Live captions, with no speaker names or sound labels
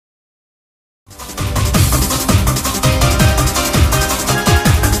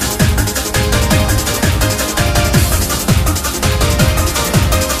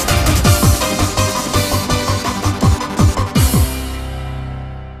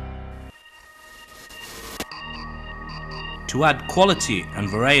to add quality and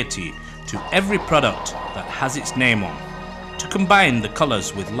variety to every product that has its name on, to combine the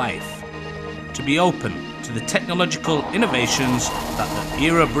colors with life, to be open to the technological innovations that the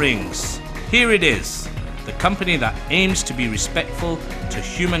era brings. Here it is, the company that aims to be respectful to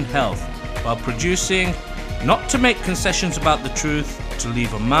human health while producing, not to make concessions about the truth, to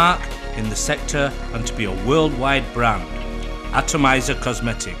leave a mark in the sector and to be a worldwide brand. Atomizer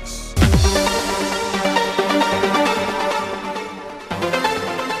Kozmetiks.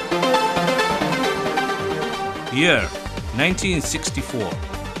 Year 1964.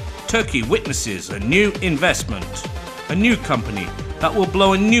 Turkey witnesses a new investment. A new company that will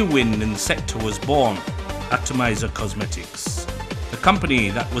blow a new wind in the sector was born, Atomizer Kozmetiks. The company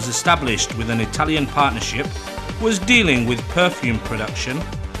that was established with an Italian partnership was dealing with perfume production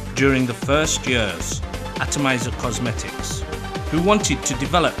during the first years, Atomizer Kozmetiks, who wanted to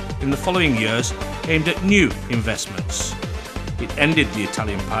develop in the following years aimed at new investments. It ended the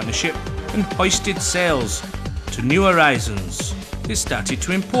Italian partnership and hoisted sails to new horizons. It started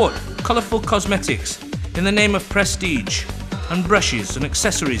to import colourful cosmetics in the name of prestige and brushes and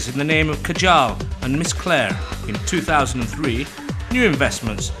accessories in the name of KAJAL and Miss Claire. In 2003, new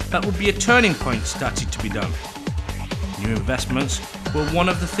investments that would be a turning point started to be done. New investments were one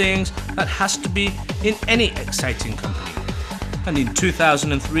of the things that has to be in any exciting company. And in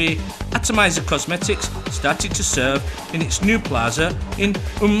 2003, Atomizer Kozmetiks started to serve in its new plaza in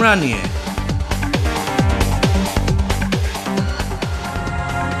Umraniye.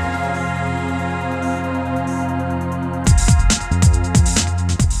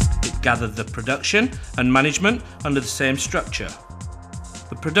 Gathered the production and management under the same structure.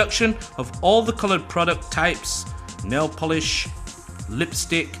 The production of all the coloured product types, nail polish,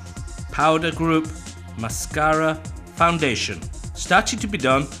 lipstick, powder group, mascara, foundation, started to be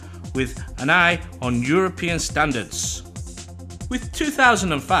done with an eye on European standards. With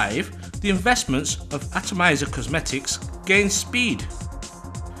 2005, the investments of Atomizer Kozmetiks gained speed.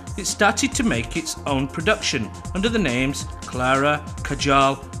 It started to make its own production under the names Clara,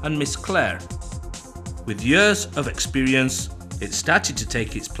 KAJAL and Miss Claire. With years of experience, it started to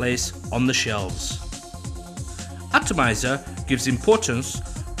take its place on the shelves. Atomizer gives importance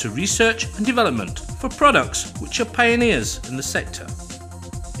to research and development for products which are pioneers in the sector.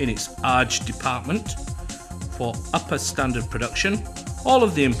 In its ARG department for upper standard production, all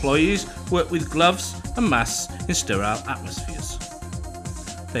of the employees work with gloves and masks in sterile atmospheres.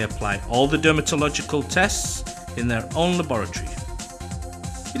 They apply all the dermatological tests in their own laboratory.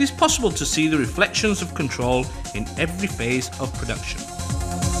 It is possible to see the reflections of control in every phase of production.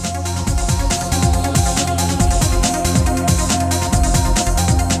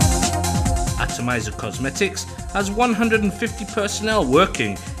 Atomizer Kozmetiks has 150 personnel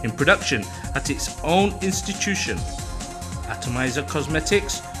working in production at its own institution. Atomizer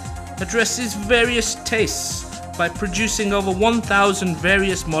Kozmetiks addresses various tastes by producing over 1,000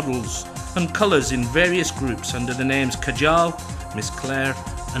 various models and colours in various groups under the names KAJAL, Miss Claire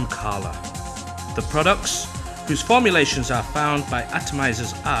and CARLA. The products, whose formulations are found by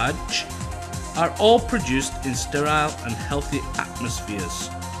Atomizer's ARG, are all produced in sterile and healthy atmospheres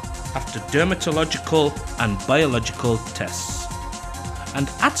after dermatological and biological tests. And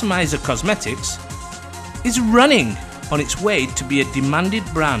Atomizer Kozmetiks is running on its way to be a demanded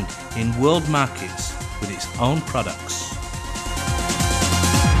brand in world markets with its own products.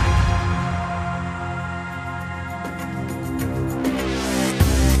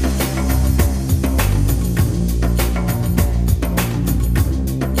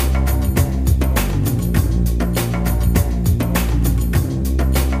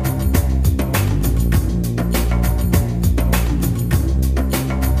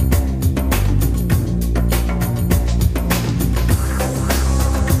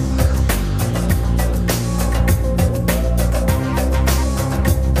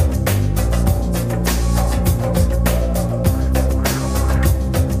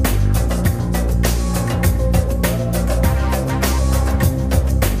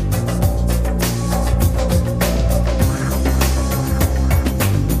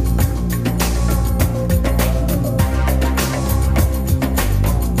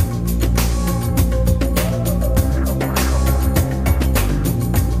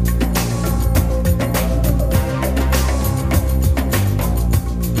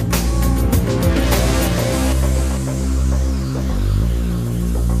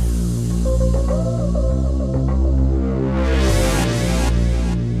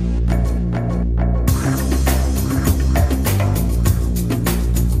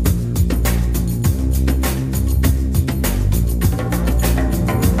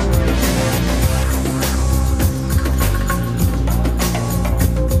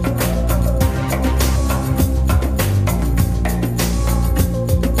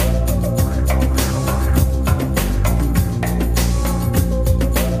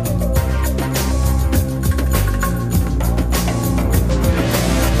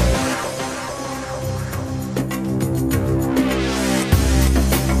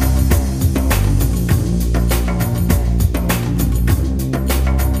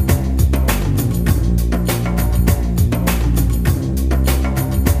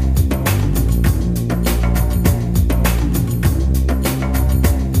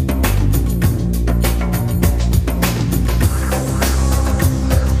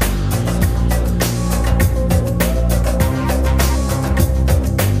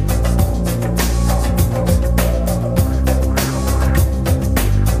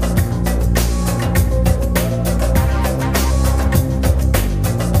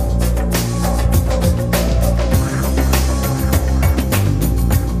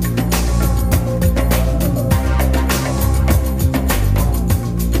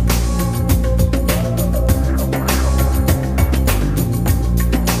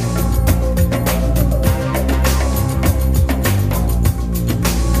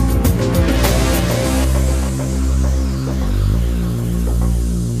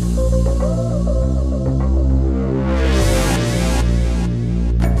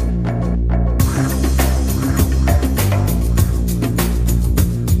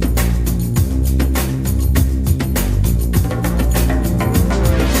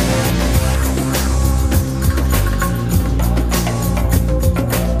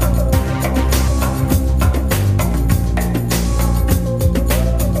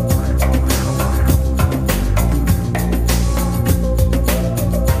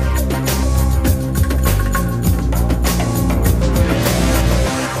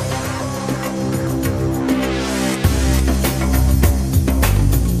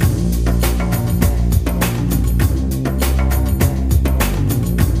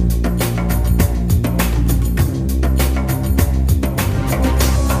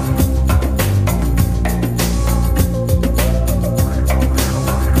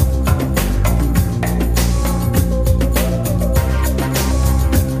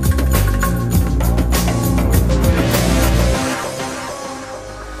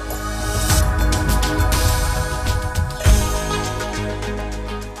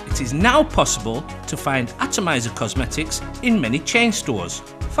 it is now possible to find Atomizer Cosmetics in many chain stores,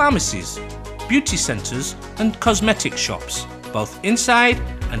 pharmacies, beauty centres and cosmetic shops, both inside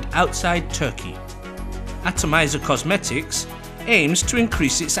and outside Turkey. Atomizer Cosmetics aims to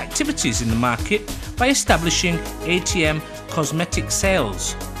increase its activities in the market by establishing ATM cosmetic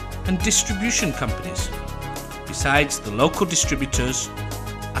sales and distribution companies. Besides the local distributors,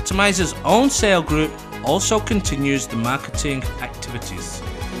 Atomizer's own sale group also continues the marketing activities.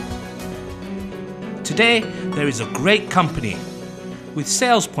 Today, there is a great company with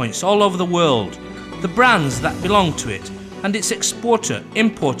sales points all over the world, the brands that belong to it, and its exporter,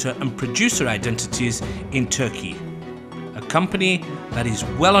 importer and producer identities in Turkey. A company that is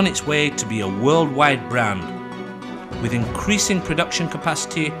well on its way to be a worldwide brand, with increasing production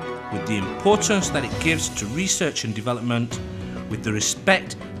capacity, with the importance that it gives to research and development, with the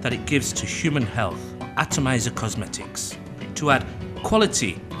respect that it gives to human health. Atomizer Cosmetics, to add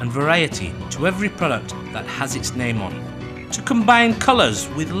quality and variety to every product that has its name on, to combine colours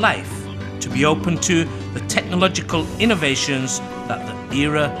with life, to be open to the technological innovations that the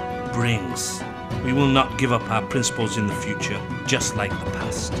era brings. We will not give up our principles in the future, just like the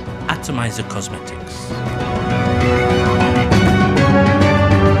past. Atomizer Cosmetics.